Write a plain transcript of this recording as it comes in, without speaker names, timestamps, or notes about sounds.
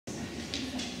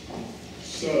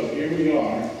So here we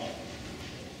are.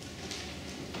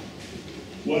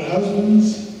 What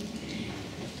husbands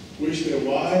wish their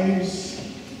wives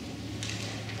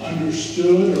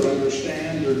understood or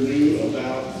understand or knew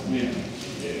about men.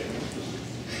 Yeah.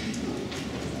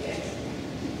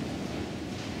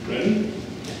 Ready?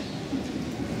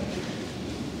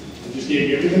 I just gave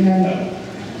you everything I know.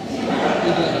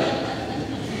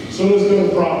 So let's go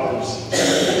to Proverbs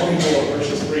 24,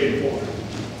 verses 3 and 4.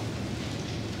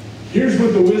 Here's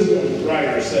what the wisdom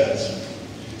writer says.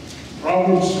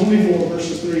 Proverbs 24,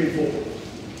 verses 3 and 4.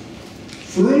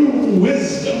 Through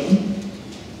wisdom,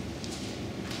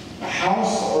 a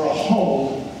house or a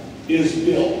home is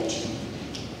built,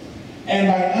 and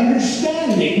by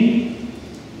understanding,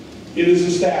 it is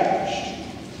established.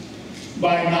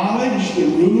 By knowledge, the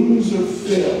rooms are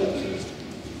filled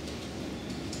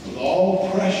with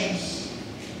all precious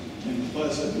and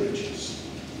pleasant riches.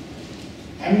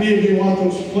 How many of you want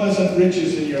those pleasant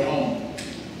riches in your home?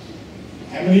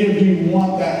 How many of you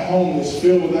want that home that's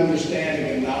filled with understanding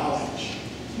and knowledge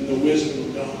and the wisdom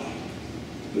of God?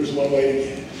 There's one way to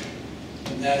get it,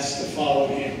 and that's to follow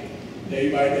Him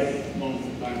day by day,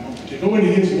 moment by moment, to go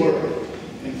into His Word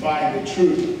and find the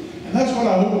truth. And that's what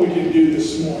I hope we can do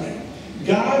this morning.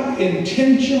 God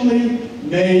intentionally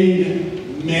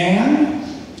made man,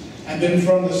 and then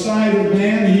from the side of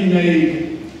man, He made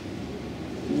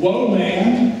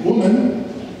woman,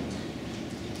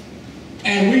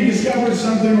 and we discovered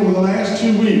something over the last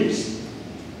 2 weeks.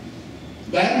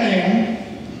 That man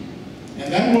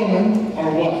and that woman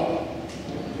are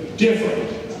what?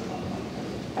 Different.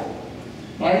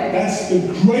 Right? That's the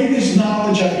greatest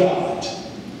knowledge I've got.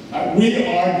 We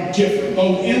are different,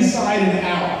 both inside and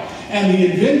out. And the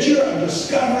adventure of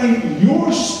discovering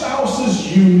your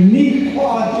spouse's unique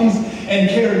qualities and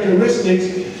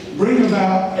characteristics bring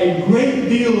about a great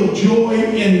deal of joy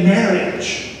in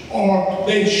marriage. Or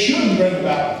they should bring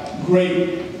about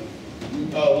great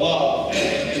love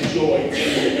and joy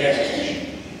in your marriage.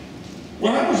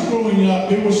 When I was growing up,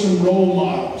 there were some role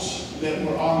models that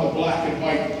were on the black and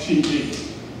white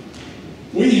TV.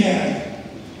 We had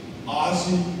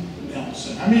Ozzie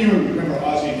Nelson. How many of you remember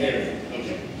Ozzie and Harry?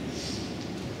 Okay.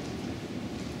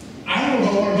 I don't know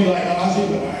if I want to be like Ozzie,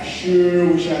 but I sure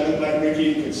wish I looked like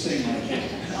Ricky and could sing like him.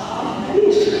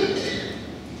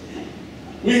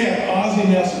 We had Ozzie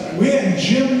Nelson, and we had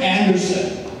Jim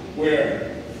Anderson,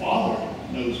 where Father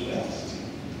knows best.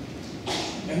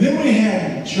 And then we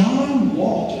had John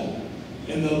Walton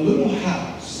in the Little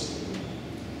House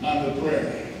on the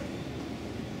Prairie.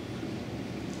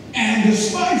 And to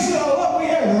spice it all up, we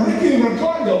had Ricky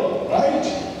Ricardo, right?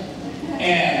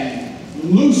 And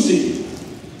Lucy.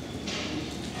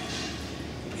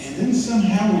 And then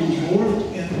somehow we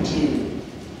morphed into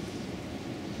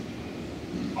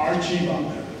Archie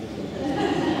Bunker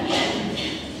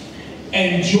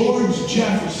and George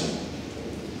Jefferson.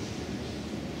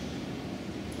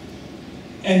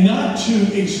 And not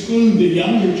to exclude the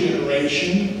younger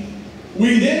generation,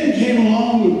 we then came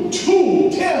along with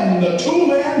Tim the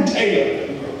Toolman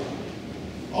Taylor.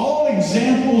 All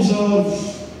examples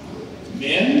of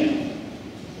men,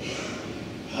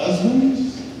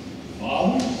 husbands,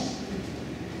 fathers.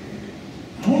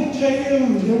 I want to tell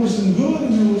you, there was some good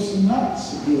and there was some not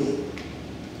so good.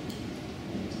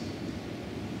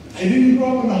 I didn't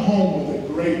grow up in a home with a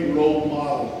great role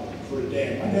model for a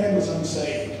dad. My dad was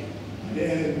unsaved. My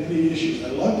dad had many issues. I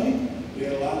loved him. He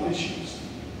had a lot of issues.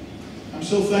 I'm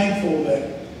so thankful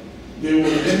that there were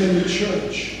men in the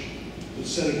church that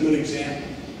set a good example.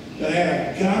 That I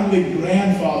had a godly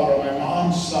grandfather on my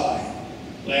mom's side.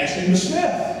 Last name was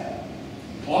Smith.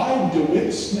 Clyde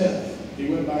DeWitt Smith. He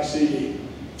went by C.D.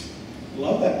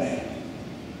 Love that man.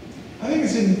 I think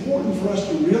it's important for us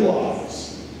to realize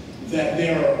that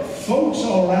there are folks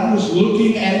all around us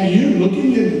looking at you,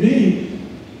 looking at me,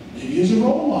 maybe as a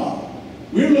role model.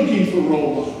 We're looking for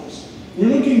role models. We're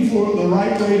looking for the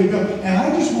right way to go. And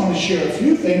I just want to share a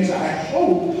few things I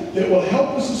hope that will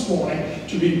help us this morning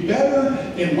to be better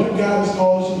in what God has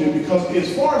called us to do. Because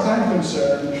as far as I'm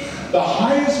concerned, the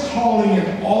highest calling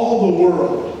in all the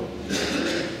world,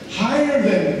 higher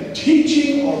than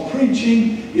teaching or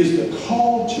preaching, is the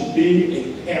call to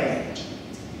be a parent.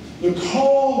 The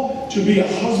call to be a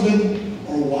husband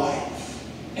or wife.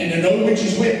 And to know which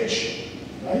is which.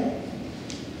 Right?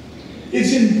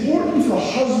 It's important for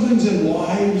husbands and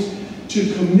wives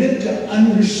to commit to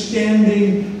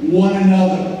understanding one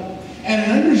another. And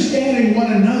in understanding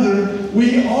one another,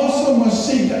 we also must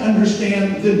seek to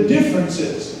understand the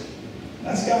differences.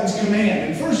 That's God's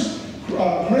command. In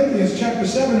 1 Corinthians chapter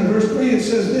 7 and verse 3, it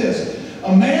says this: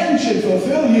 a man should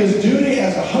fulfill his duty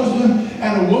as a husband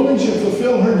and a woman should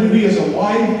fulfill her duty as a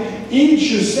wife. Each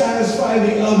should satisfy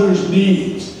the other's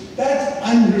needs. That's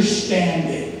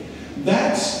understanding.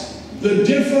 That's the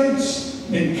difference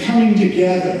in coming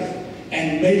together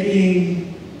and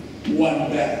making one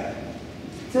better.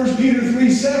 1 Peter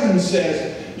 3:7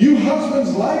 says, you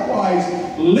husbands likewise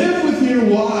live with your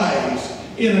wives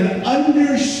in an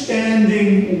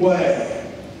understanding way.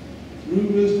 Through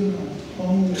wisdom, a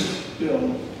home is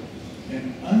built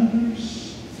and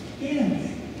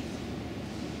understanding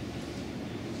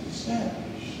is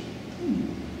established.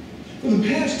 For the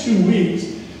past 2 weeks,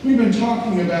 we've been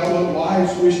talking about what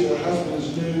wives wish their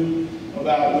husbands knew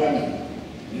about women.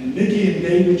 And Nikki and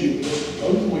David, you missed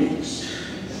both weeks.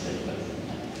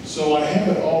 So I have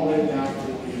it all written out for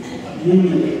you.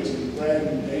 Newlyweds, and Brad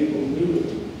and Abel knew it.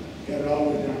 Got it all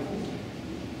written out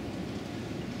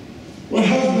for you.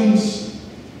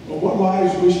 What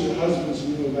wives wish their husbands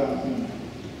knew about women.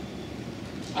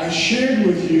 I shared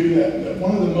with you that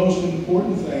one of the most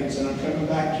important things, and I'm coming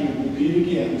back to repeat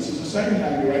again, this is the second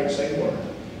time you write the same word,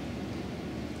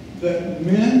 that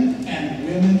men and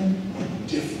women are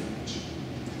different.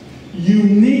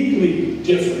 Uniquely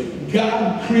different.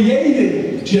 God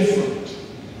created different.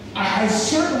 I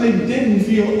certainly didn't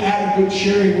feel adequate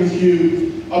sharing with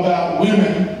you about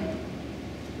women,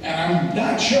 and I'm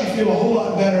not sure I feel a whole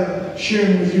lot better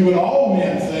sharing with you what all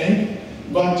men think,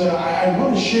 but I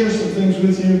want to share some things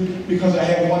with you because I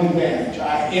have one advantage.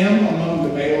 I am among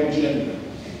the male gender.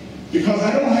 Because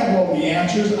I don't have all the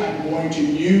answers, I'm going to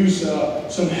use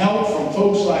some help from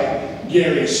folks like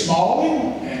Gary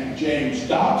Smalling and James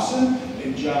Dobson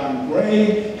and John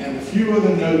Gray and a few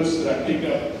other notes that I picked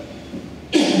up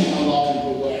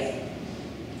along the way.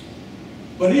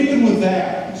 But even with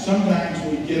that, sometimes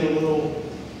we get a little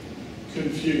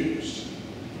confused.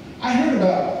 I heard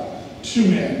about 2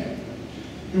 men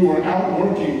who were out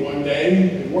working one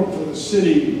day. They worked for the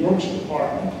city works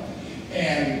department,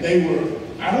 and they were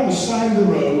out on the side of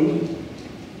the road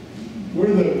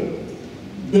where the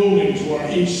buildings were on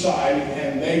each side,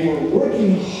 and they were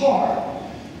working hard.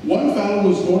 One fellow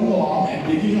was going along and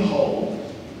digging a hole,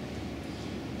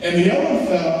 and the other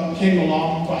fellow came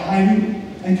along behind him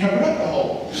and covered up the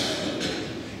hole.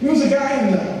 There was a guy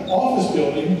in the office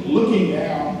building looking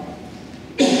down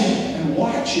and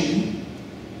watching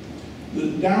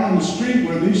down the street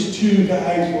where these 2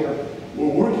 guys were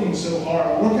working so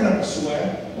hard, working up a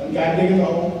sweat. One guy digging the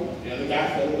hole, the other guy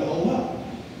filling the hole up.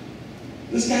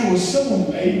 This guy was so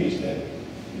amazed at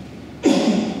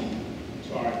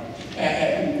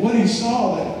what he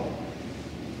saw that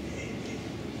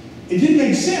it didn't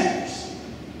make sense.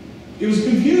 It was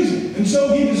confusing. And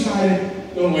so he decided,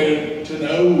 the only way to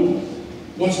know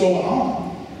what's going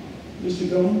on is to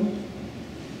go and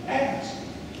ask.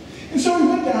 And so he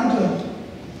went down to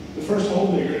the first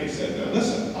hole digger and he said,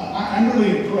 listen, I'm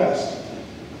really impressed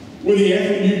with the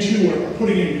effort you 2 are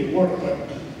putting into your work, but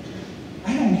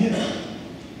I don't get it.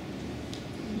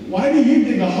 Why do you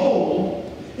dig a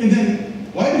hole, and then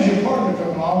why does your partner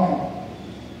come along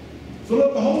and fill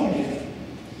up the hole again?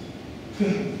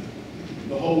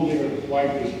 The hole digger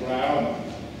wiped his brow, and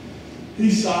he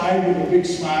sighed with a big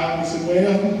smile, and he said,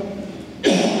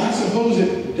 well, I suppose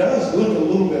it does look a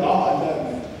little bit odd,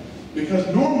 doesn't it? Because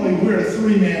normally we're a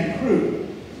 3-man crew.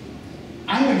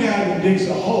 I'm the guy that digs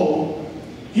the hole.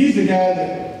 He's the guy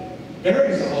that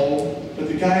buries the hole, but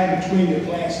the guy in between that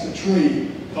plants the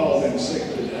tree called in sick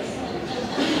today.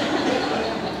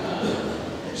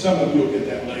 Some of you will get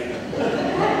that later.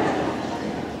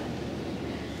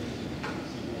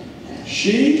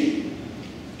 She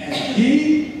and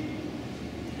he,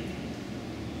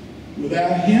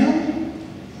 without him,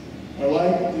 are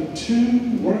like the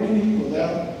 2 working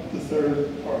without the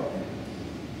 3rd partner.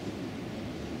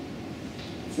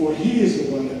 For he is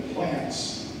the one that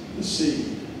plants the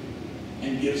seed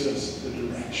and gives us the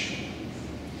direction.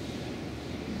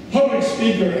 Public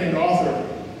speaker and author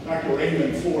Dr.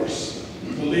 Raymond Force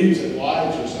believes that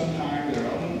wives are sometimes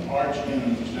their own arch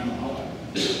enemies. Now,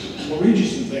 I'll read you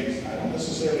some things I don't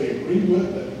necessarily agree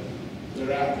with, but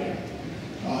they're out there.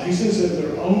 He says that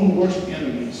their own worst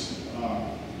enemies.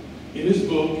 In his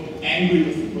book,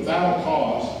 Angry Without a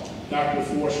Cause, Dr.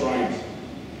 Force writes,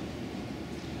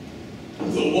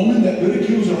 the woman that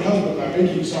ridicules her husband by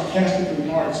making sarcastic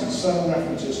remarks and subtle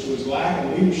references to his lack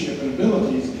of leadership and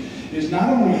abilities is not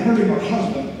only hurting her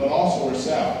husband, but also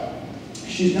herself.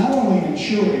 She's not only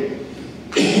ensuring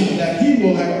that he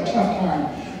will have a tough time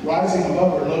rising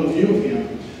above her low view of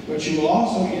him, but she will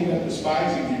also end up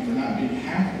despising him for not being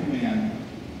half the man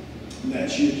that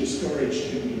she has discouraged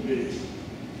him to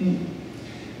be.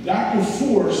 Dr.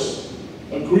 Force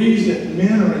agrees that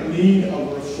men are in need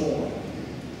of reform.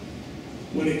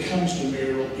 when it comes to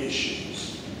marital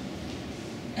issues.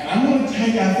 And I'm going to tell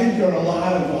you, I think there are a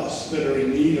lot of us that are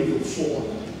in need of reform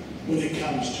when it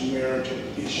comes to marital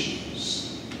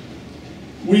issues.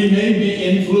 We may be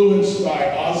influenced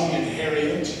by Ozzie and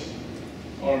Harriet,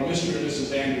 or Mr. and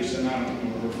Mrs. Anderson, I don't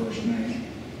remember her first name,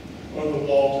 or the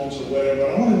Waltons or whatever. But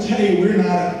I want to tell you, we're not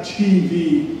a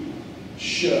TV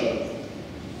show.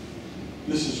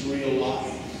 This is real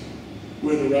life,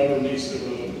 where the rubber meets the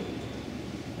road.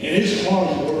 And it's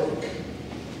hard work.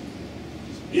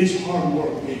 It's hard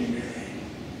work being married.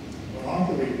 But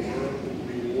aren't the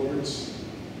rewards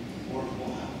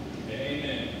worthwhile?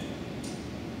 Amen.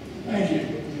 Thank you.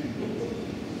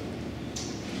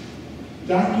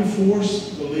 Dr. Force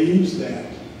believes that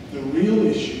the real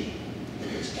issue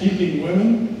is keeping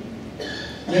men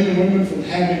and women from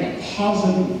having a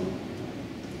positive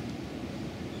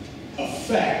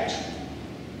effect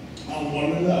on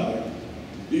one another.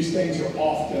 These things are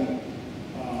often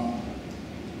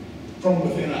from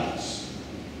within us.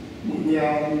 We are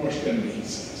our own worst enemy, he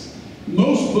says.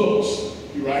 Most books,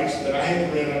 he writes, that I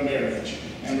have read on marriage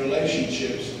and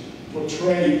relationships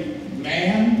portray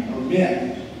man or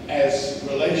men as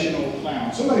relational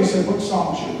clowns. Somebody said, what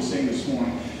song should we sing this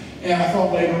morning? And I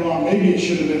thought later on, maybe it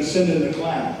should have been Send in the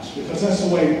Clowns, because that's the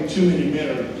way too many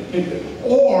men are depicted.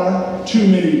 Or too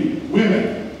many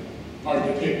women are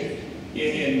depicted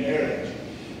in marriage.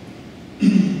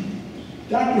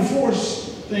 Dr. Force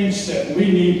thinks that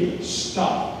we need to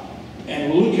stop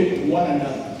and look at one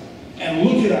another and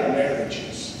look at our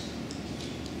marriages.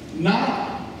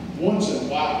 Not once in a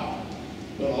while,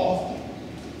 but often,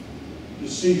 to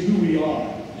see who we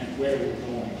are and where we're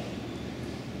going.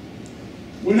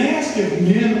 When asked if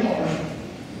men are,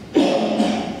 I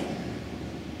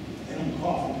don't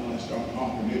cough until I start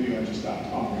talking. Maybe I just stop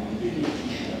talking.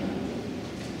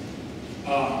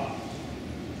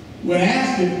 When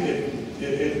asked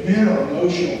if men are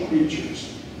emotional creatures,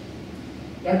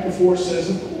 Dr. Force says,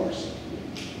 of course.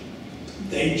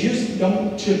 They just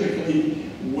don't typically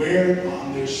wear it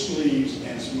on their sleeves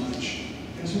as much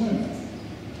as women.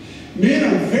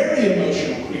 Men are very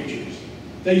emotional creatures.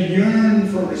 They yearn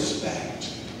for respect.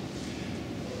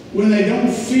 When they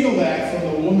don't feel that from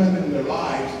the woman in their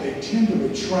lives, they tend to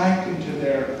retract into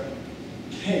their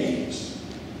caves.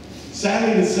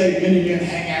 Sadly to say, many men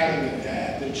hang out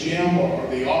at the gym or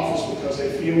the office because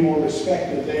they feel more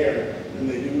respected there than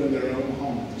they do in their own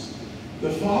homes.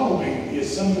 The following is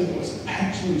something that was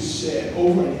actually said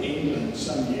over in England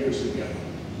some years ago.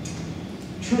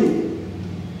 True.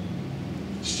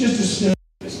 It's just a snippet.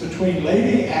 It's between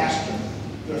Lady Astor,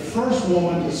 the first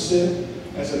woman to sit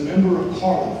as a member of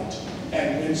Parliament,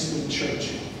 and Winston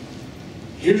Churchill.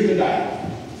 Here's the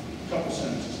dialogue. A couple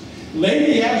sentences.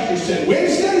 Lady Astor said,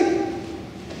 Winston,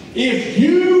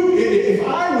 if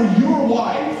I were your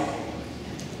wife,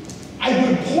 I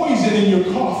would poison in your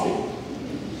coffee.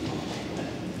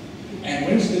 And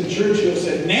Winston Churchill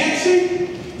said, Nancy,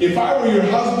 if I were your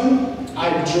husband,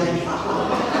 I'd drink it.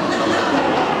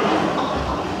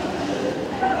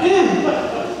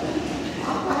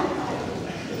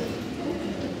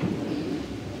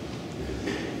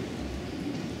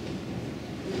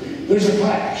 There's a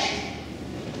clash.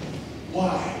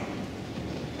 Why?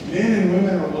 Men and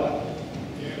women are what?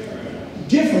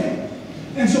 Different.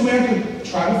 And so we have to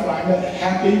try to find a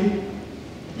happy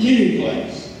meeting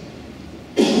place.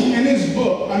 In his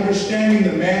book, Understanding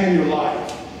the Man in Your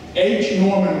Life, H.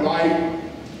 Norman Wright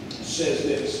says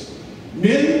this: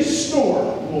 men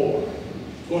snore more.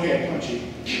 Go ahead, punchy.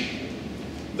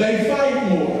 They fight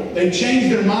more. They change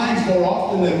their minds more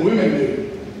often than women do.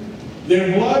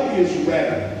 Their blood is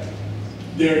redder.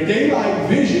 Their daylight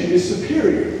vision is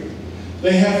superior.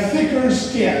 They have thicker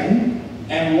skin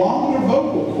and longer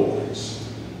vocal cords.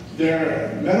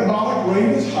 Their metabolic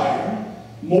rate is higher.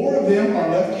 More of them are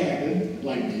left-handed,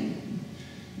 like me.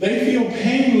 They feel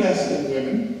pain less than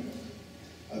women.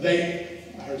 I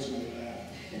heard somebody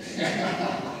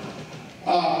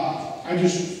laugh. I'm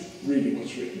just reading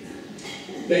what's written.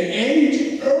 They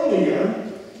age earlier,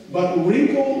 but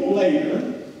wrinkle later.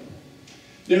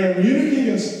 Their immunity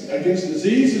against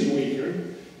disease is weaker.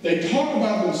 They talk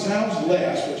about themselves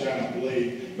less, which I don't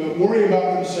believe, but worry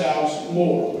about themselves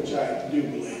more, which I do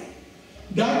believe.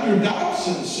 Dr.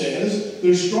 Dobson says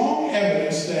there's strong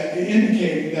evidence that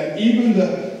indicating that even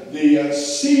the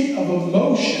seat of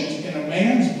emotions in a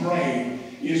man's brain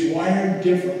is wired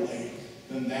differently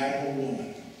than that of a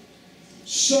woman.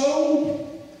 So,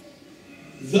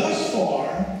 thus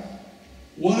far,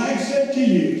 what I've said to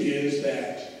you is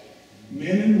that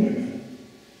men and women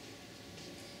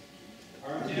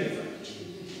are different.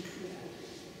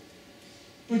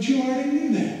 But you already knew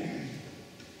that.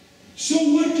 So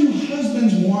what do husbands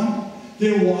husbands want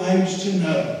their wives to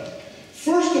know?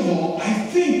 First of all, I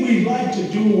think we'd like to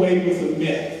do away with the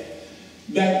myth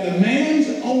that the man's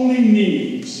only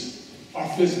needs are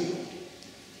physical.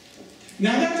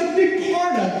 Now, that's a big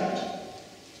part of it,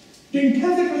 being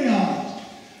perfectly honest.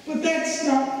 But that's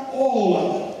not all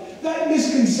of it. That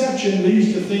misconception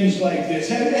leads to things like this.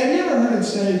 Have you ever heard it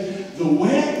say, the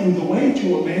way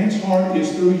to a man's heart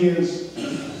is through his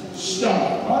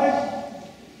stomach, right?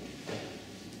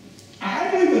 I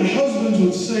believe that husbands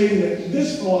would say that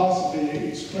this philosophy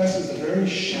expresses a very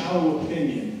shallow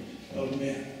opinion of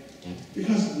men.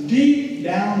 Because deep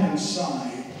down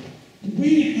inside,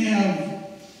 we have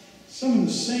some of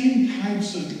the same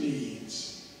types of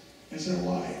needs as their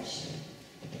wives.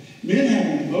 Men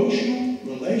have emotional,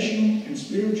 relational, and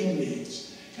spiritual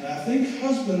needs. And I think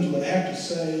husbands would have to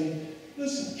say,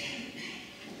 listen,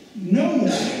 know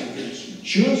that I have this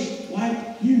just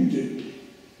like you do.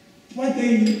 But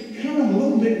they come in a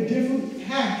little bit different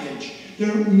package.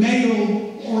 They're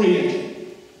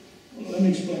male-oriented. Well, let me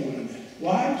explain what I meant.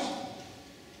 Wives,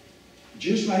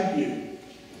 just like you,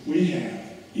 we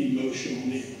have emotional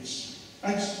needs.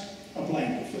 That's a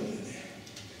blank to fill in there.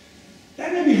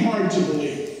 That may be hard to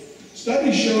believe.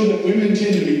 Studies show that women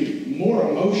tend to be more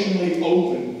emotionally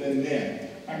open than men.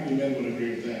 How many men would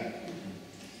agree with that?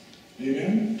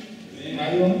 Amen?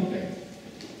 Amen. Okay.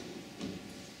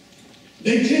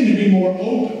 They tend to be more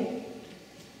open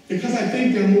because I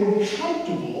think they're more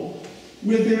comfortable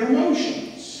with their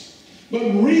emotions. But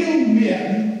real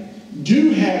men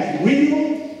do have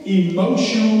real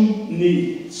emotional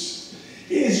needs.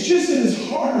 It's just that it's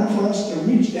harder for us to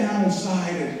reach down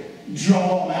inside and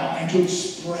draw them out and to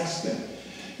express them.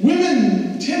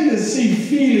 Women tend to see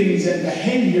feelings and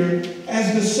behavior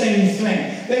as the same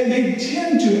thing. They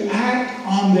tend to act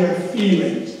on their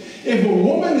feelings. If a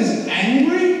woman is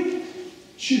angry,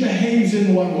 she behaves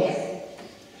in one way.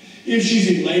 If she's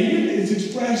elated, it's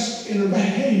expressed in her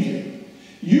behavior.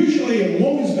 Usually a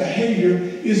woman's behavior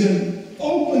is an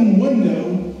open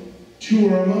window to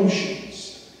her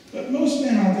emotions. But most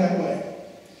men aren't that way.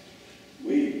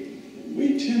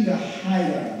 We tend to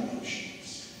hide our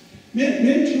emotions. Men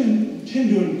tend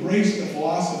to embrace the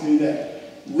philosophy that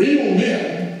real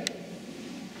men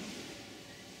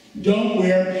don't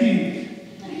wear pink.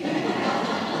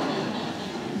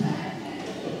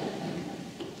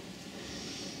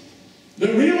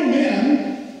 The real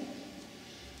men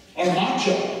are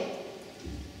macho.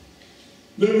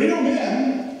 The real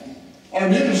men are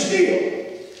men of steel,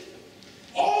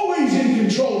 always in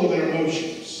control of their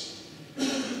emotions.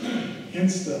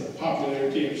 Hence the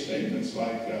popularity of statements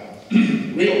like,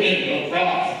 real men don't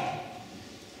cry.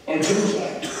 Or jokes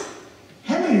like,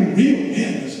 how many real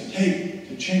men does it take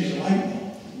to change a light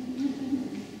bulb?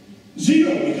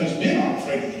 0, because men aren't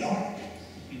afraid of the dark.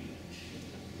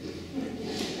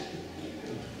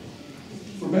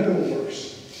 For better or worse.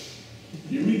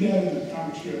 You read that in the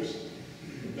comic strips,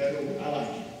 for better, I like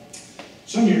it.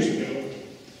 Some years ago,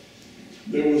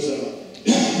 there was a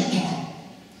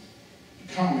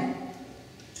comic,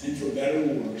 and for better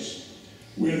or worse,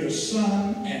 where the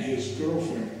son and his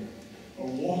girlfriend are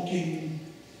walking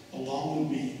along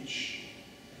the beach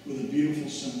with a beautiful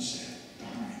sunset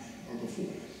behind them or before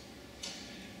them.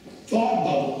 Thought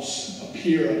bubbles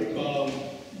appear above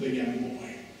the young boy.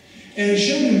 And it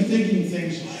showed him thinking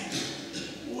things like,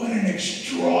 what an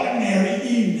extraordinary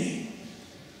evening.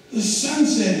 The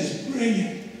sunset is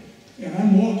brilliant, and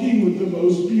I'm walking with the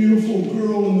most beautiful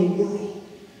girl in the world.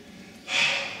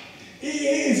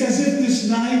 It's as if this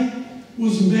night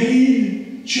was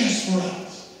made just for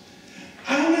us.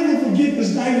 I'll never forget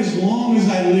this night as long as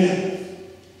I live.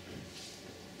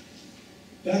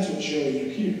 That's what's showing up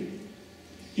here.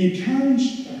 He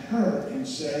turns to her and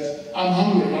says, I'm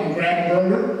hungry, want to grab a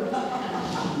burger?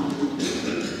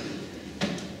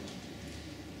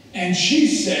 And she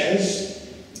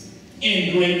says,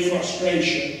 in great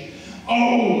frustration,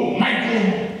 oh,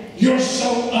 Michael, you're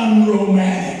so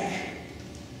unromantic.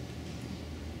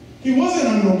 He wasn't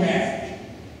unromantic.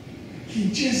 He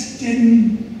just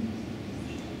didn't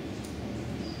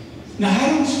know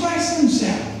how to express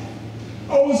himself,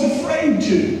 or was afraid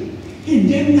to. He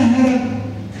didn't know how to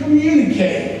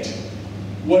communicate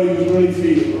what he was really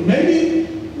feeling, or maybe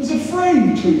was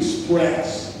afraid to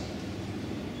express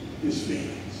his feelings.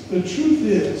 The truth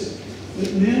is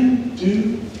that men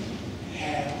do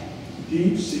have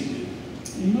deep-seated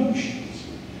emotions.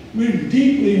 We're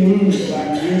deeply moved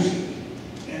by music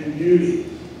and beauty.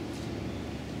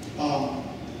 I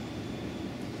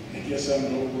guess I'm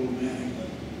an old romantic, but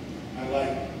I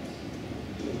like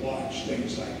to watch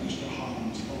things like Mr.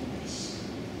 Holland's Opus.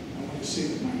 I went to see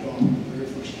it with my daughter for the very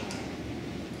first time.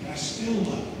 And I still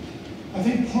love it. I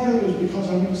think part of it was because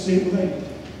I went to see it with Amy.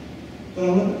 But I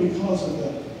love it because of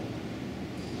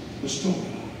the story.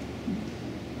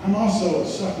 I'm also a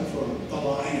sucker for The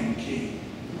Lion King.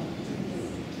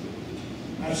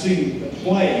 I've seen the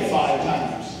play 5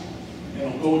 times. And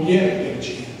I'll go again if I get a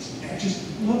chance. And I just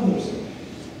love those things.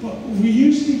 But we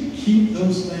used to keep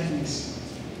those things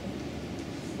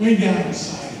way down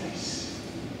inside of us.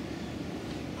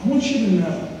 I want you to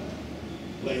know,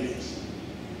 ladies,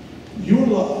 your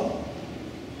love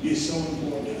is so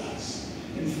important to us.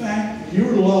 In fact,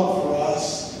 your love for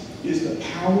us is the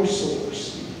power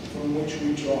source from which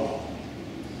we draw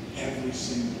every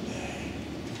single day.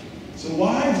 So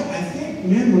wives, I think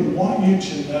men would want you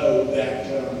to know that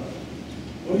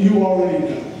what you already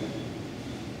know.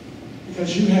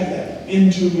 Because you have that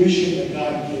intuition that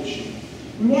God gives you.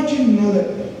 We want you to know that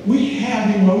we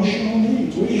have emotional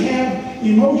needs. We have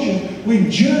emotions. We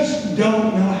just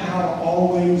don't know how to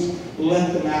always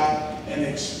let them out and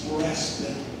express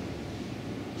them.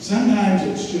 Sometimes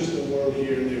it's just a word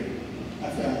here and there. I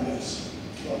found this.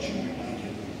 Thought you might like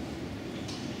it.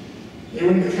 They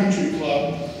were in the country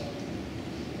club,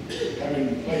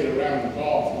 having played around the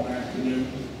golf one afternoon.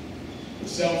 The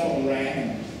cell phone rang,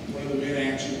 and one of the men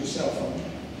answered the cell phone.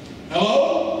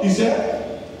 "Hello?" he said.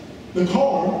 The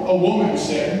caller, a woman,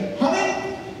 said, "Honey,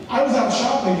 I was out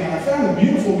shopping and I found a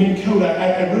beautiful mink coat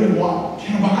I really want.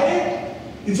 Can I buy it?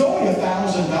 It's only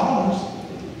 $1,000.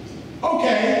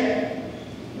 "Okay,"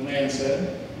 the man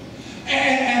said.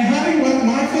 And honey, when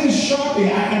I finished shopping,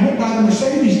 I went by the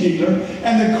Mercedes dealer,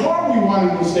 and the car we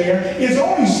wanted was there. It's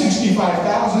only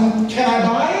 $65,000. Can I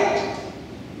buy it?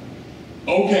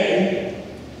 "Okay,"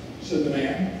 said the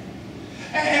man.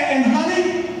 And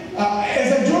honey,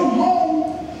 as I drove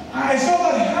home, I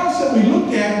saw that house that we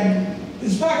looked at, and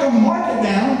it's back on the market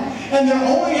now, and they're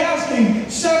only asking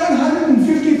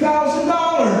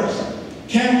 $750,000.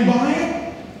 Can we buy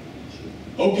it?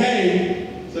 "Okay,"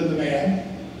 said the man,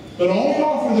 "but only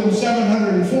offer them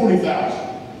 $740,000.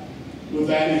 With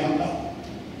that, he hung up.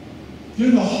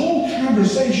 During the whole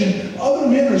conversation, other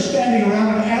men are standing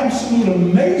around in absolute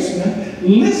amazement,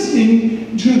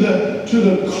 listening to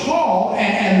the call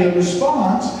and the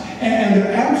response, and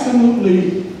they're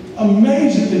absolutely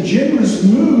amazed at the generous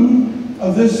mood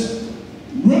of this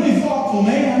really thoughtful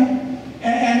man.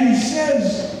 And he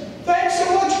says, "Thanks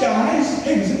so much, guys."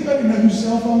 Hey, does anybody know whose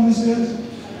cell phone this is?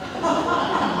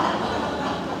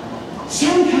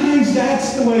 Sometimes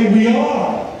that's the way we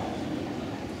are.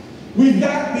 We've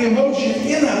got the emotion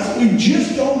in us. We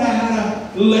just don't know how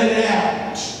to let it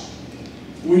out.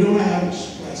 We don't know how to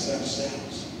express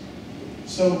ourselves.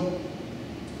 So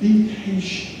be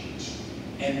patient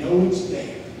and know it's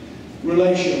there.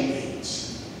 Relational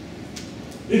needs.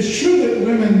 It's true that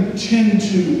women tend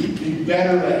to be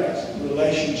better at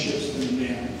relationships than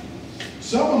men.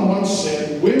 Someone once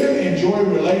said, women enjoy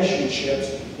relationships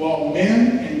while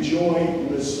men enjoy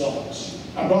results.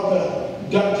 I brought the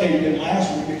duct tape in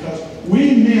last week because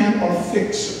we men are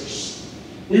fixers.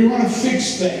 We want to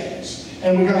fix things,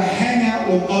 and we're going to hang out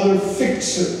with other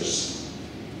fixers.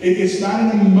 It's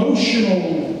not an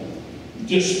emotional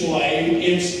display.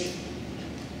 It's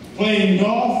playing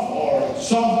golf or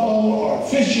softball or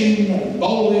fishing or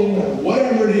bowling or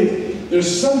whatever it is.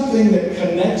 There's something that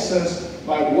connects us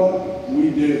by what we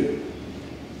do.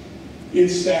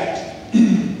 It's that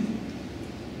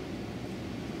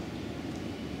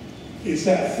it's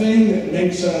that thing that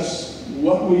makes us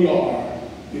what we are,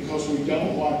 because we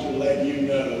don't want to let you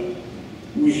know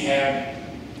we have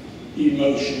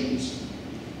emotions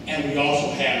and we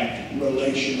also have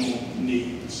relational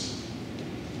needs.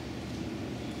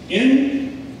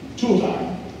 In tool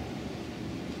time,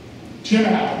 Tim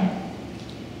Allen,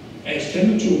 as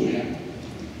Tim the Toolman,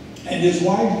 and his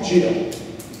wife Jill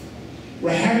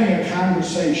were having a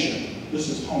conversation. This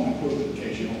is home equivalent in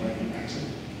case you don't recognize it.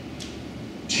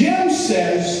 Tim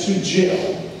says to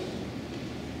Jill,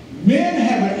 "Men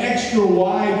have an extra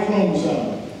Y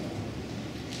chromosome."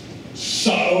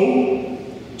 "So?"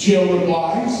 Jill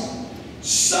replies.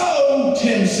 "So,"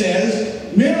 Tim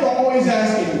says, "men are always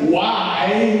asking,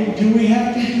 why do we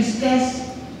have to discuss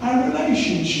our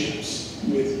relationships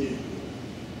with you?"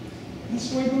 That's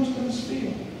the way most of us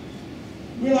feel.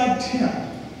 We're like Tim.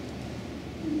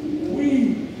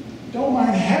 We don't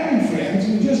mind having friends,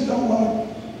 we just don't want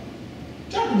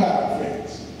to talk about our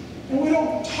friends. And we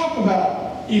don't talk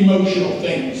about emotional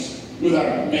things with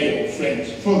our male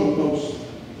friends for the most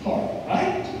part,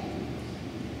 right?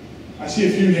 I see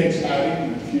a few heads nodding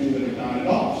and a few that are nodded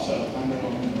off, so I know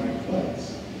I'm in the right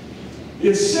place.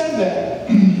 It's said that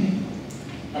a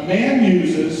man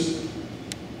uses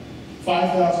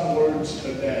 5,000 words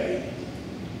a day,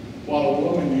 while a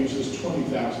woman uses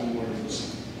 20,000 words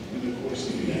in the course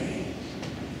of the day.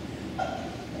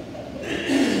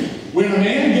 When a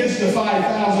man gets to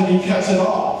 5,000, he cuts it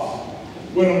off.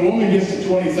 When a woman gets to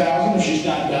 20,000, if she's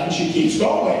not done, she keeps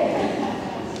going.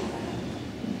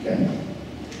 Okay?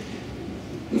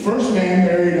 The first man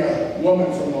married a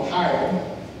woman from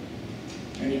Ohio,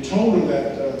 and he told her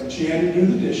that she had to do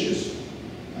the dishes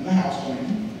and the house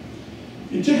cleaning.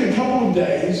 It took a couple of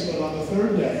days, but on the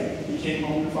third day, he came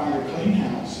home to find a clean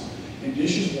house and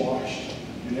dishes washed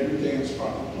and everything in its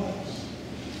proper place.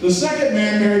 The second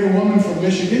man married a woman from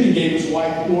Michigan. He gave his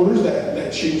wife orders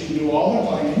that she was to do all the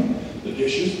cleaning, the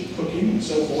dishes, cooking, and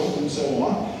so forth and so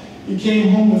on. He came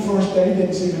home the first day,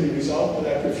 didn't see any result,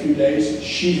 but after a few days,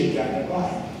 she had gotten it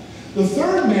right. The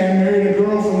third man married a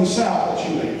girl from the South, that's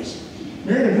you ladies.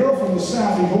 Married a girl from the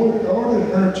South. He ordered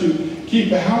her to keep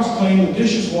the house clean, the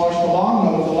dishes washed, the lawn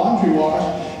mowed, the laundry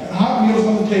washed, and hot meals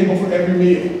on the table for every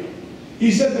meal.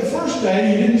 He said the first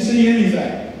day he didn't see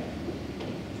anything.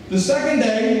 The second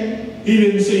day, he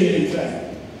didn't see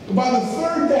anything. But by the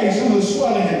third day, some of the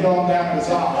swelling had gone down his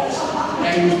eyes,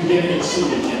 and he was beginning to see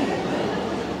again.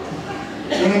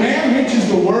 When a man reaches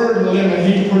the word limit,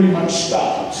 he pretty much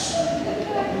stops.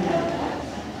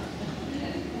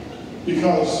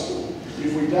 Because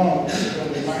if we don't,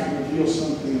 then we might reveal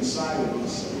something inside of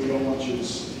us that we don't want you to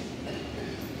see.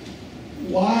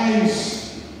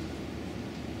 Wives,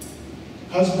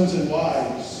 husbands and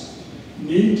wives,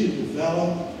 need to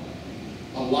develop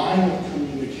a line of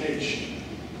communication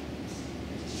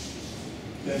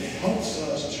that helps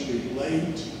us to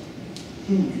relate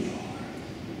who we are,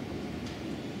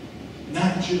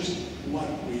 not just what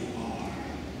we are.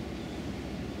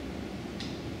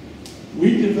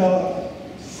 We develop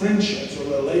friendships or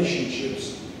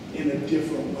relationships in a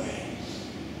different way.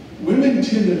 Women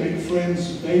tend to make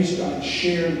friends based on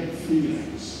shared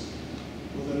feelings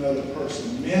with another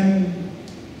person. Men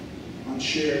on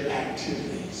shared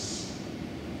activities.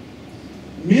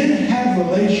 Men have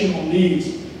relational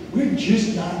needs. We're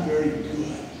just not very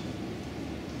good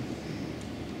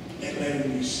at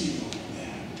letting you see all of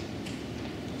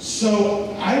that.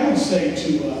 So I would say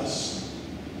to us,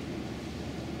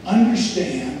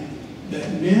 understand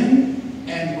that men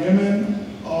and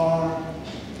women are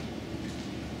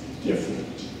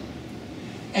different.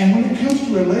 And when it comes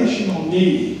to relational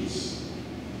needs,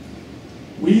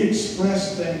 we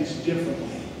express things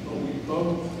differently, but we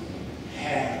both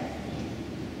have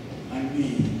a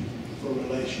need for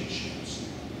relationships.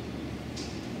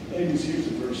 Ladies, here's a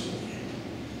verse for you.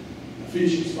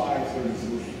 Ephesians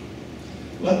 5:33.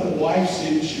 Let the wife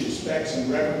see that she respects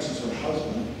and reverences her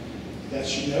husband, that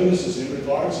she notices him,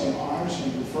 regards him, honors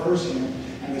him, prefers him,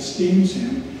 and esteems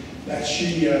him, that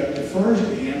she defers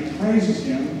to him, praises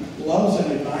him, loves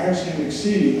and admires him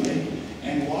exceedingly.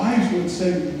 And wives would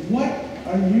say, what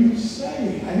are you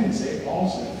saying? I didn't say it, Paul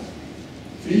said it.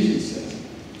 Ephesians says it.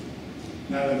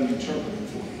 Now let me interpret it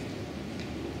for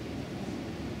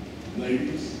you.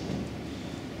 Ladies,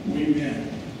 we men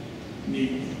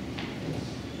need you.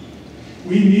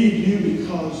 We need you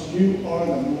because you are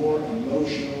the more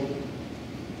emotional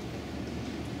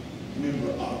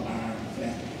member of our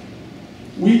family.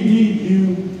 We need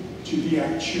you to be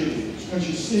our cheerleaders, because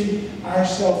you see, our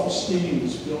self-esteem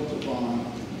is built upon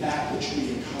that which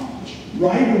we accomplish.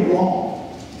 Right or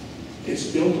wrong, it's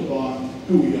built upon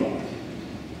who we are.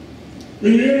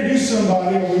 When you introduce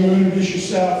somebody, or when you introduce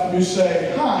yourself, you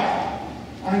say, hi,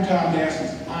 I'm Tom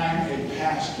Gaskins, I'm a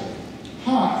pastor.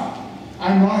 Hi,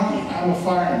 I'm Rocky, I'm a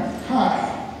fireman.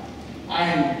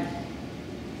 Hi,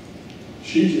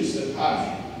 she just said,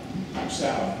 hi, I'm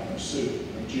Sally, or Sue,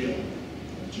 or Jill,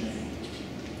 or Jane.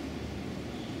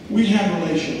 We have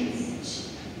relational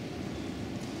needs.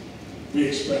 We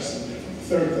express them differently. The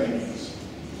third thing is,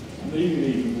 I'm leaving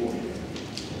even more here.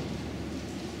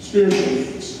 Spiritual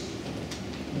needs.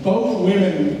 Both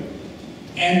women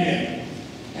and men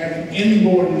have an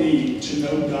inborn need to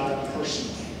know God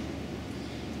personally.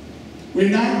 We're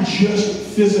not just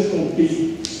physical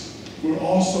beings. We're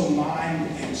also mind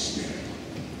and spirit.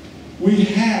 We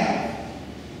have,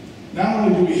 not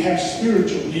only do we have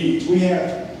spiritual needs, we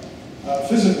have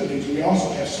physical needs, we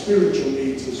also have spiritual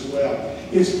needs as well.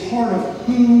 It's part of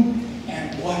who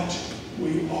and what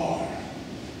we are.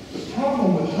 The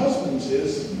problem with husbands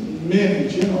is, men in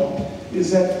general,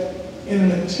 is that in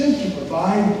an attempt to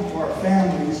provide for our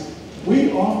families,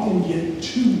 we often get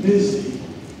too busy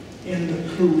in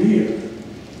the career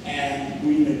and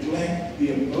we neglect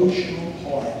the emotional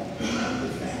part of the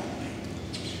family.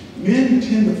 Men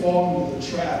tend to fall into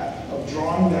the trap of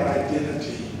drawing their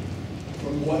identity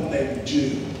from what they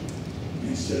do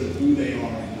instead of who they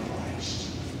are in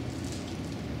Christ.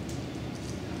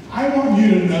 I want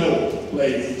you to know,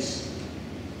 ladies,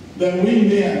 that we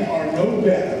men are no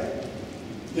better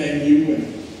than you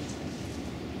women.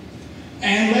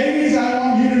 And ladies, I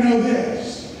want you to know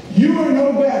this. You are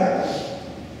no better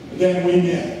than we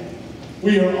men.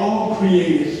 We are all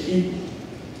created equal.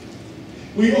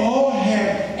 We all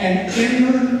have an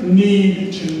inner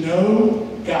need to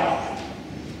know God.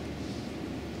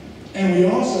 And we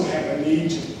also have a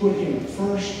need to put Him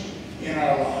first in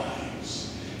our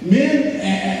lives.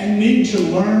 Men need to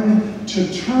learn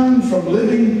to turn from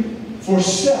living for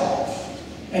self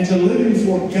and to living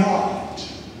for God.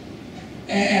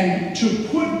 And to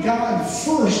put God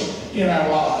first in our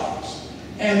lives.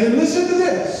 And then listen to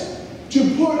this.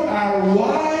 To put our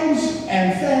wives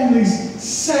and families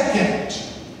second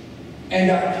and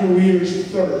our careers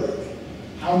third.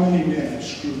 How many men have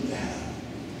screwed that up?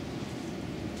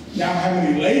 Now, how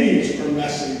many ladies are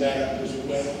messing that up as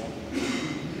well?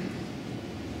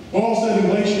 Paul said in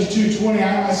Galatians 2:20,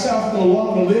 I myself no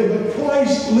longer live, but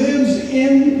Christ lives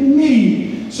in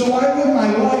me. So I live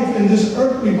my life in this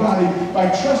earthly body by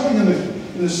trusting in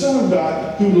the Son of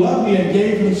God who loved me and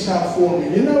gave Himself for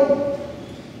me. You know,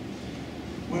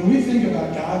 when we think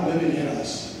about God living in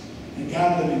us and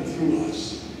God living through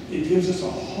us, it gives us a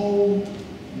whole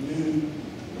new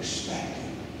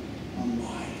perspective on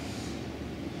life.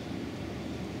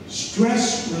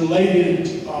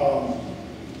 Stress-related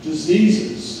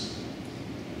diseases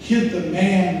hit the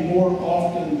man more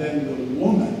often than the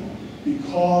woman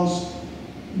because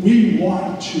we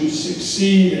want to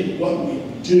succeed at what we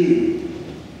do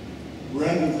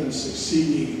rather than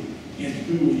succeeding in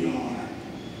who we are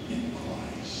in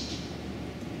Christ.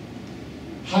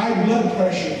 High blood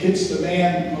pressure hits the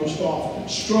man most often.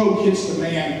 Stroke hits the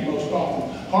man most often.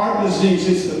 Heart disease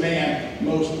hits the man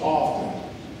most often.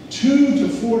 2 to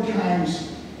 4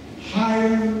 times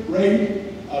higher rate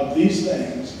of these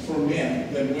things for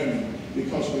men than women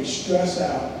because we stress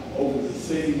out over the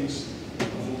things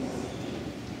of the world.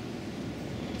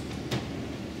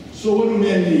 So what do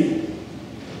men need?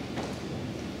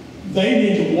 They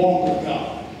need to walk with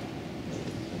God.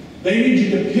 They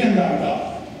need to depend on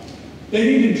God. They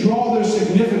need to draw their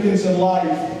significance in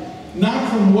life not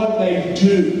from what they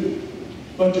do,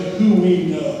 but to who we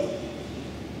know.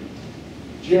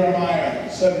 Jeremiah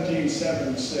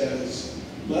 17:7 says,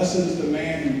 blessed is the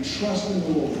man who trusts in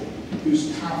the Lord,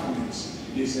 whose confidence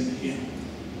is in Him.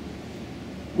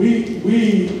 We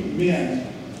men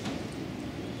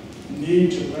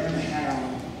need to learn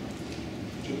how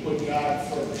to put God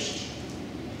first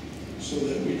so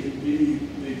that we can be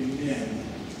the men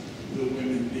the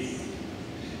women need.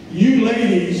 You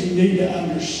ladies need to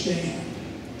understand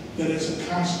that it's a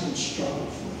constant struggle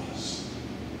for us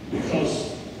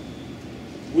because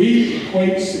we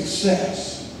equate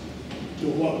success to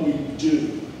what we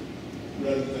do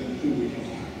rather than who we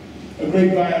are. A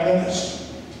great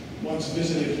violinist once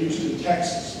visited Houston,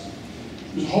 Texas.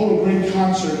 He was holding a great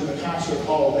concert in the concert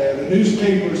hall there. The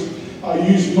newspapers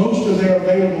used most of their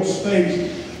available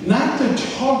space not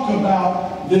to talk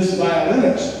about this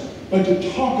violinist, but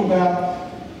to talk about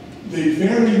the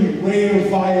very rare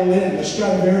violin, the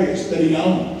Stradivarius, that he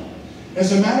owned.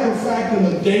 As a matter of fact, on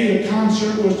the day the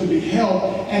concert was to be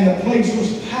held and the place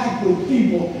was packed with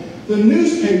people, the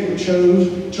newspaper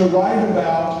chose to write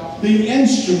about the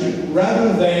instrument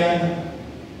rather than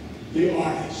the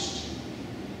artist.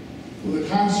 Well, the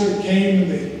concert came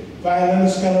and the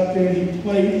violinist got up there and he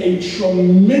played a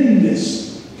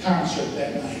tremendous concert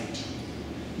that night.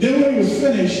 Then when he was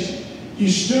finished, he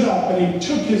stood up and he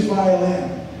took his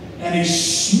violin and he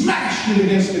smashed it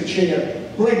against the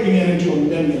chair, breaking it into a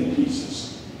million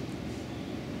pieces.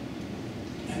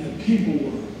 And the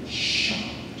people were shocked.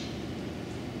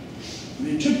 And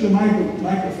he took the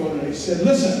microphone and he said,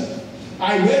 listen,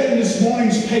 I read in this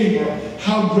morning's paper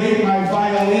how great my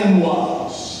violin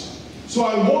was. So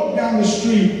I walked down the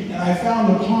street and I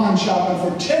found a pawn shop, and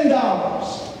for $10,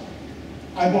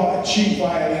 I bought a cheap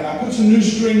violin. I put some new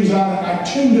strings on it, I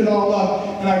tuned it all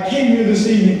up, and I came here this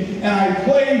evening and I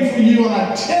played for you on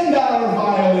a $10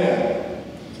 violin.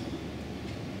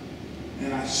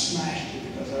 And I smashed it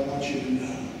because I want you to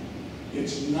know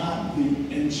it's not the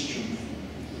instrument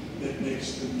that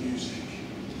makes the music,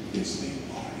 it's the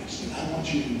artist. And I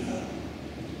want you to know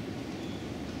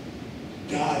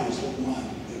God is the one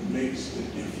that makes the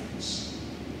difference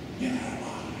in our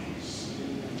lives.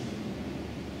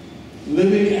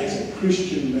 Living as a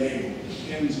Christian male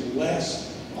depends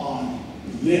less on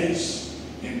this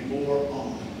and more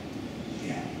on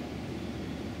Him,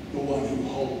 the one who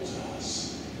holds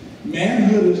us.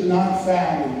 Manhood is not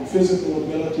found in physical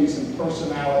abilities and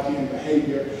personality and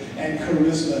behavior and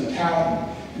charisma and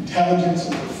talent, intelligence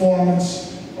and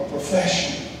performance or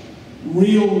profession.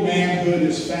 Real manhood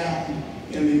is found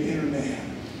in the inner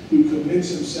man who commits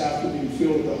himself to being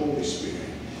filled with the Holy Spirit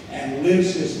and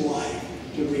lives his life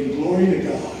to bring glory to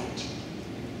God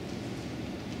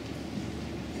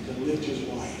and to lift his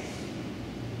wife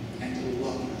and to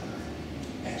love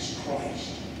her as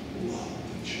Christ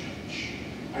loved the church.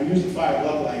 I use the 5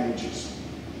 love languages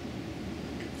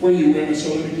for you women,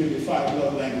 so let me give you 5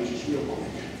 love languages real quick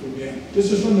for men.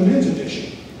 This is from the men's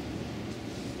edition.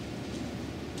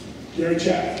 Gary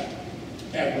Chapman,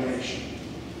 admiration.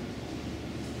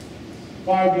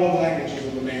 5 love languages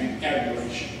of a man,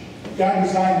 admiration. God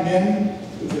designed men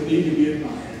with the need to be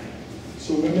admired.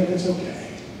 So women, it's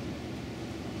okay.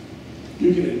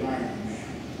 You can admire a man.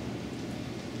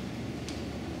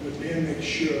 But men, make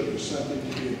sure there's something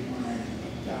to be admired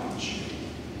about you.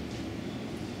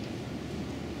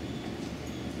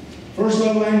 First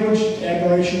love language,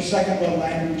 admiration. Second love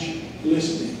language,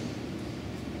 listening.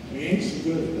 We ain't so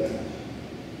good at that.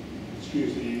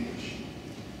 Excuse the English.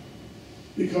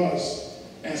 Because,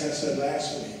 as I said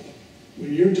last week,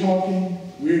 when you're talking,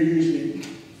 we're usually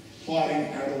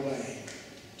plotting our way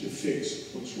to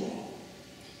fix what's wrong.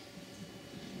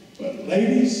 But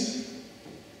ladies,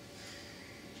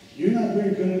 you're not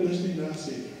very good at listening to us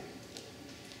either.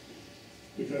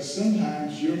 Because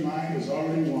sometimes your mind has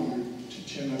already wandered to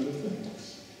 10 other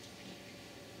things.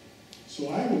 So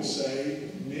I would say,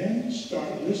 men,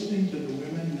 start listening to the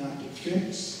women not to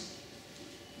fix,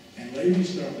 and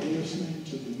ladies, start listening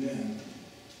to the men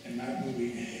and not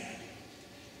moving ahead.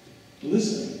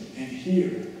 Listen and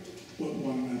hear what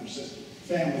one another says.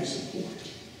 Family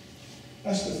support.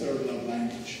 That's the third love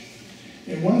language.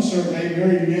 In one survey,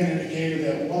 married men indicated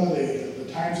that one of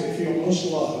the times they feel most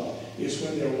loved is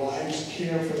when their wives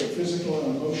care for their physical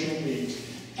and emotional needs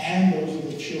and those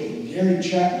of the children. Gary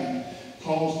Chapman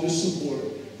calls this support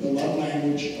the love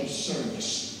language of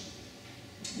service.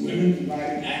 Women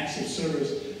providing acts of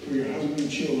service for your husband and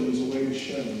children is a way to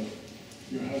show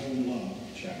your husband love,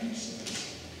 Chapman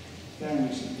says.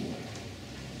 Family support.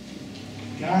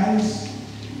 Guys,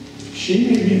 she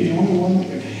may be the only one that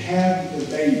can have the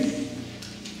baby,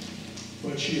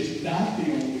 but she is not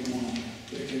the only one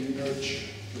that can nurture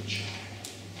the child.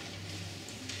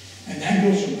 And that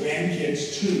goes for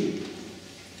grandkids too.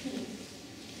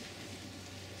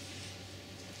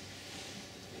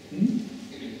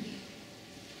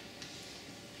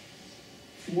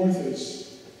 Fourth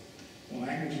is the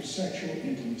language of sexual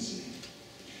intimacy.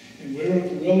 In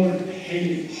Willard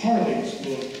Haley Harley's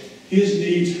book, His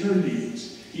Needs, Her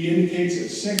Needs, he indicates that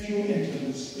sexual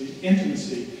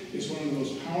intimacy is one of the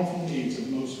most powerful needs of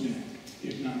most men,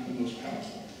 if not the most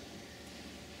powerful.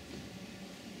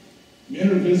 Men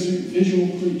are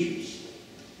visual creatures.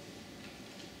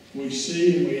 We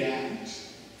see and we act.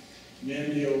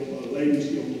 Ladies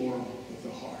deal more with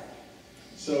the heart.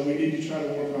 So we need to try to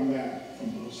work on that from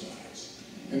both sides.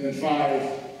 And then 5,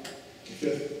 the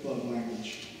 5th love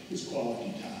language is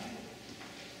quality time.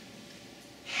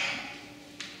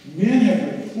 Men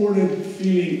have reported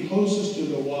feeling closest to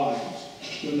their wives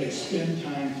when they spend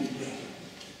time together.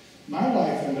 My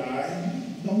wife and I,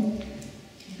 don't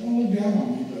look down on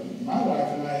me, but my wife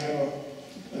and I have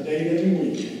a date every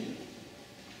weekend.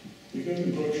 We go to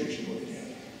the grocery store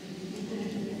together.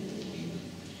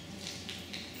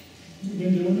 We've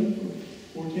been doing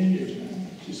it for 14 years now.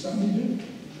 It's just something we do.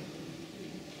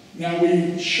 Now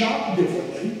we shop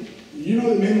differently. You know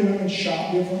that men and women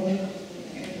shop differently?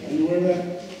 Are you aware of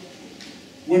that?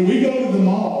 When we go to the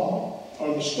mall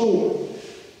or the store,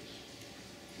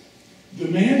 the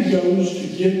man goes to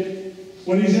get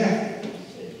what he's after.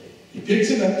 He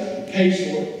picks it up, he pays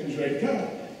for it, and he's ready to go.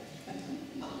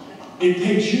 It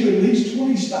takes you at least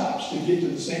 20 stops to get to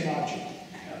the same object,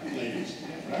 ladies,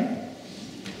 right?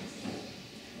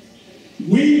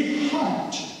 We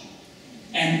hunt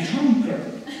and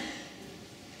conquer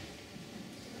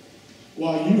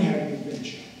while you have an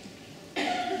adventure.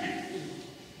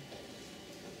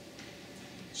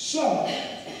 So,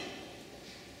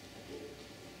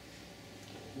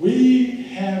 we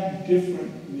have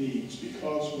different needs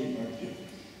because we are different.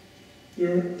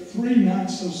 There are 3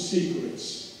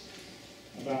 not-so-secrets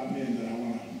about men that I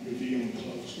want to reveal and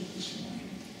close with this morning.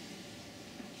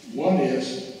 One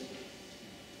is,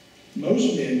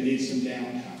 most men need some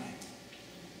downtime.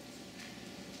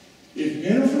 If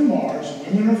men are from Mars,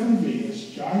 women are from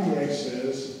Venus, John Gray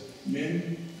says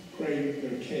men crave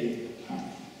their cave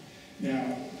time.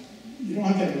 Now, you don't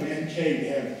have to have a man cave to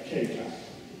have cave time.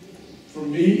 For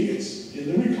me, it's in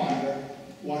the recliner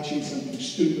watching something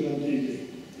stupid on TV.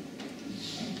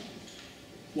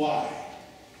 Why?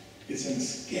 It's an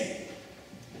escape.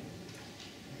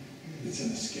 It's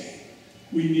an escape.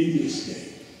 We need the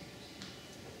escape.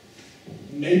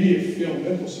 maybe if Phil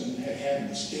Mickelson had had an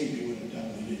escape, he would have done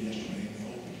what he did yesterday in the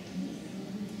Open.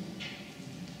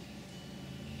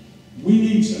 We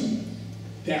need some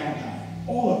downtime.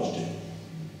 All of us do.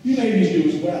 You ladies do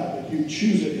as well, but you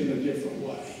choose it in a different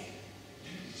way.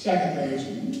 Second thing is,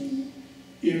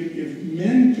 if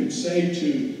men could say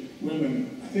to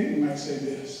women, I think we might say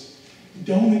this: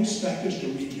 don't expect us to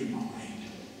read your mind.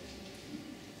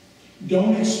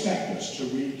 Don't expect us to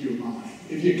read your mind.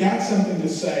 If you got something to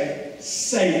say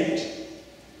it,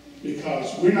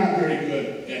 because we're not very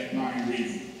good at mind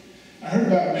reading. I heard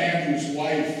about a man whose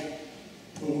wife,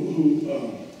 who's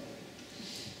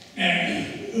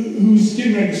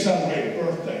getting ready to celebrate a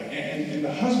birthday, and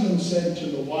the husband said to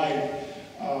the wife,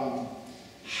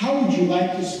 how would you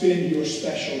like to spend your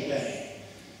special day?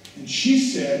 And she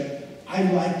said,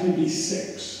 I'd like to be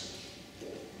 6.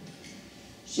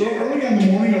 So early on the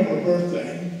morning of her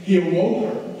birthday, he awoke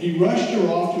her. He rushed her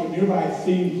off to a nearby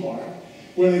theme park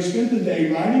where they spent the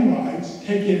day riding rides,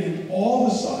 taking in all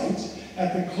the sights.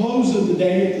 At the close of the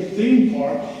day at the theme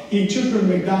park, he took her to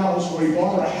McDonald's where he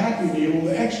bought her a Happy Meal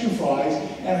with extra fries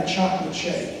and a chocolate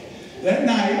shake. That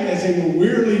night, as they were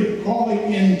wearily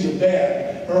crawling into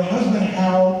bed, her husband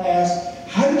Hal asked,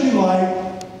 how did you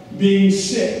like being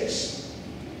 6?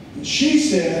 And she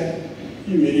said,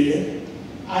 you idiot,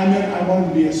 I meant I wanted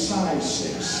to be a size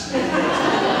 6.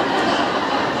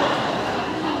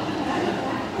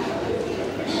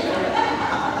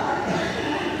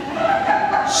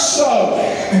 So,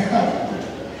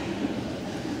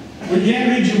 we can't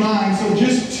read your mind, so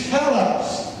just tell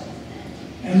us.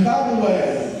 And by the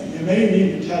way, you may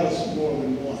need to tell us more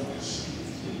than once,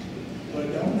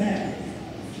 but don't nag.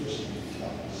 Just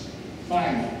tell us.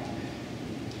 Finally,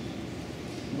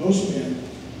 most men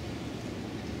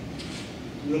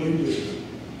really do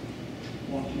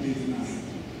want to be the knight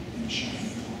in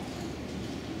shining armor.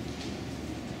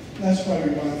 That's why we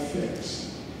want to fix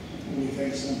when we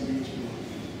think something is broken.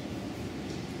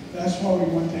 That's why we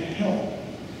want to help,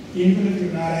 even if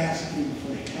you're not asking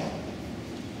for help.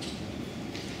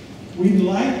 We'd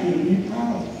like you to be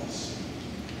proud of us.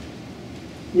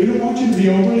 We don't want you to be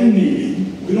overly needy.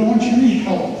 We don't want you to be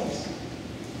helpless.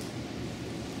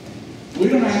 We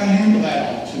don't know how to handle that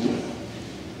all too well.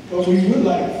 But we would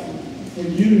like for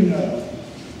you to know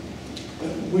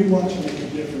that we want to make a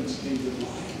difference in your life.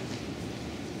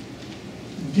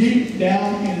 Deep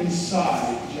down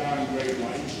inside, John Gray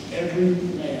writes, every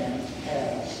man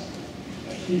has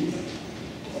a hero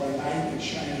or a knight in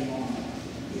shining armor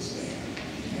is there.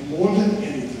 And more than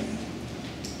anything,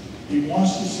 he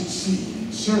wants to succeed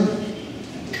in serving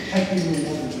and protecting the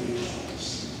woman that he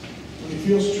loves. When he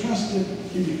feels trusted,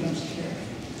 he becomes caring.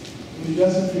 When he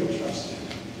doesn't feel trusted,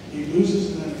 he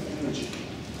loses that energy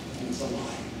and his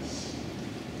aliveness.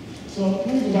 So let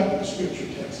me go back to the scripture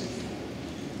text again.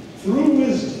 Through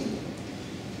wisdom,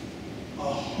 a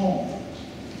home,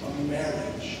 a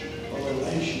marriage, a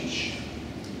relationship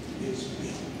is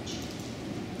built.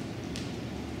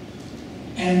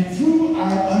 And through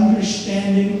our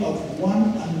understanding of one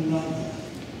another,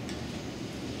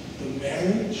 the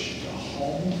marriage, the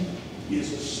home,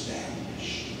 is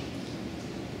established.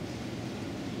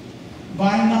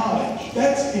 By knowledge,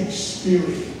 that's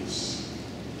experience.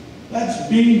 That's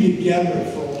being together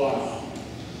for a while.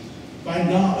 By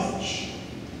knowledge,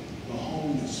 the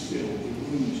home is filled, the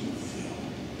rooms are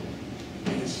filled.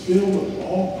 And it's filled with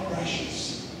all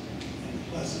precious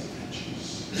and pleasant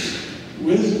riches.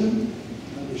 Wisdom,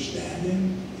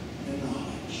 understanding, and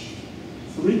knowledge.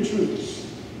 3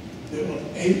 truths that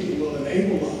will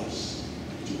enable us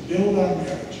to build our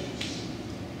marriages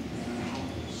and our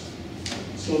homes.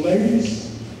 So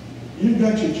ladies, you've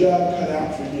got your job cut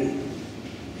out for you.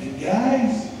 And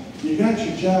guys, you got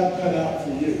your job cut out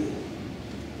for you.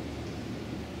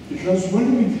 Because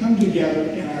when we come together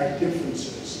in our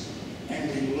differences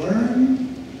and we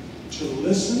learn to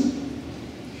listen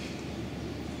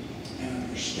and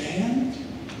understand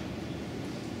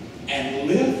and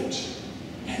lift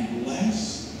and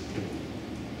bless,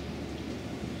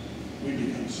 we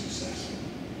become successful.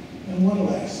 And one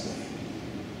last thing.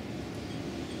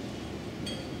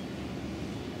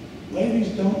 Ladies,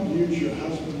 don't use your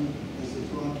husband as the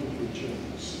brunt of your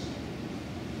jokes.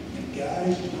 And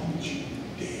guys, don't you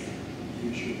dare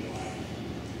use your wife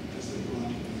as the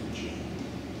brunt of your joke.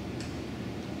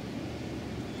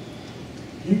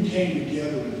 You came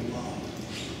together in love.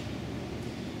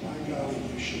 By golly,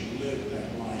 you should live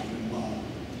that life in love.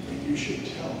 And you should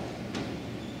tell her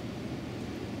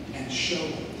and show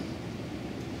her.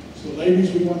 So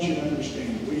ladies, we want you to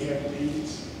understand we have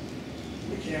needs.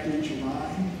 We can't read your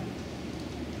mind.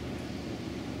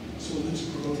 So let's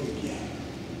grow together.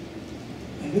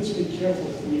 And And let's be careful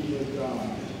that we give God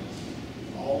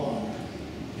all honor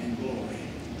and glory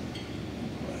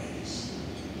and praise.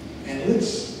 And let's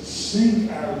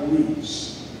sink our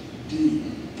roots deep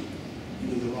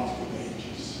into the rock of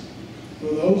ages.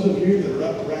 For those of you that are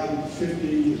up around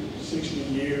 50, 60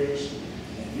 years,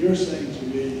 and you're saying to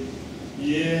me,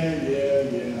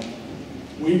 yeah,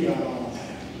 we got all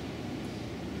that.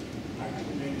 I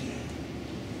commend you.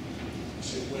 I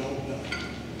say, well done.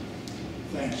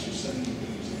 Thanks for setting a good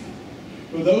example.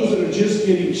 For those that are just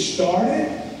getting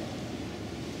started,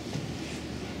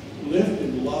 lift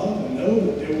and love and know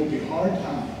that there will be hard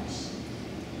times.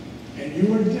 And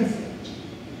you are different,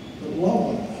 but love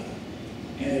one another.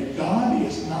 And if God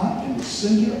is not in the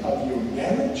center of your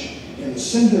marriage, in the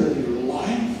center of your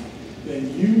life,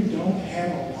 then you don't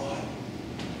have a lot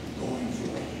going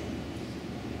for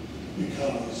you.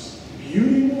 Because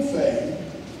beauty will fade,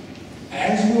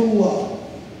 as will love,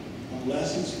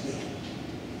 unless it's built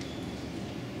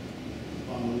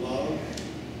on the love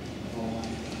of Almighty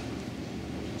God.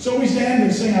 So we stand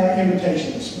and sing our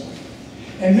invitation this morning.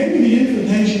 And maybe the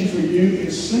invitation for you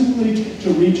is simply to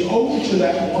reach over to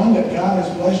that one that God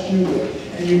has blessed you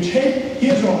with, and you take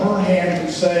his or her hand and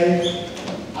say,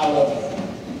 I love you.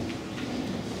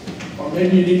 Or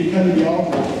maybe you need to come to the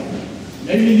altar again.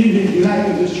 Maybe you need to unite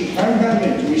with this church.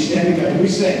 However, we stand together, we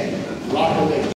sing, Rock of Ages.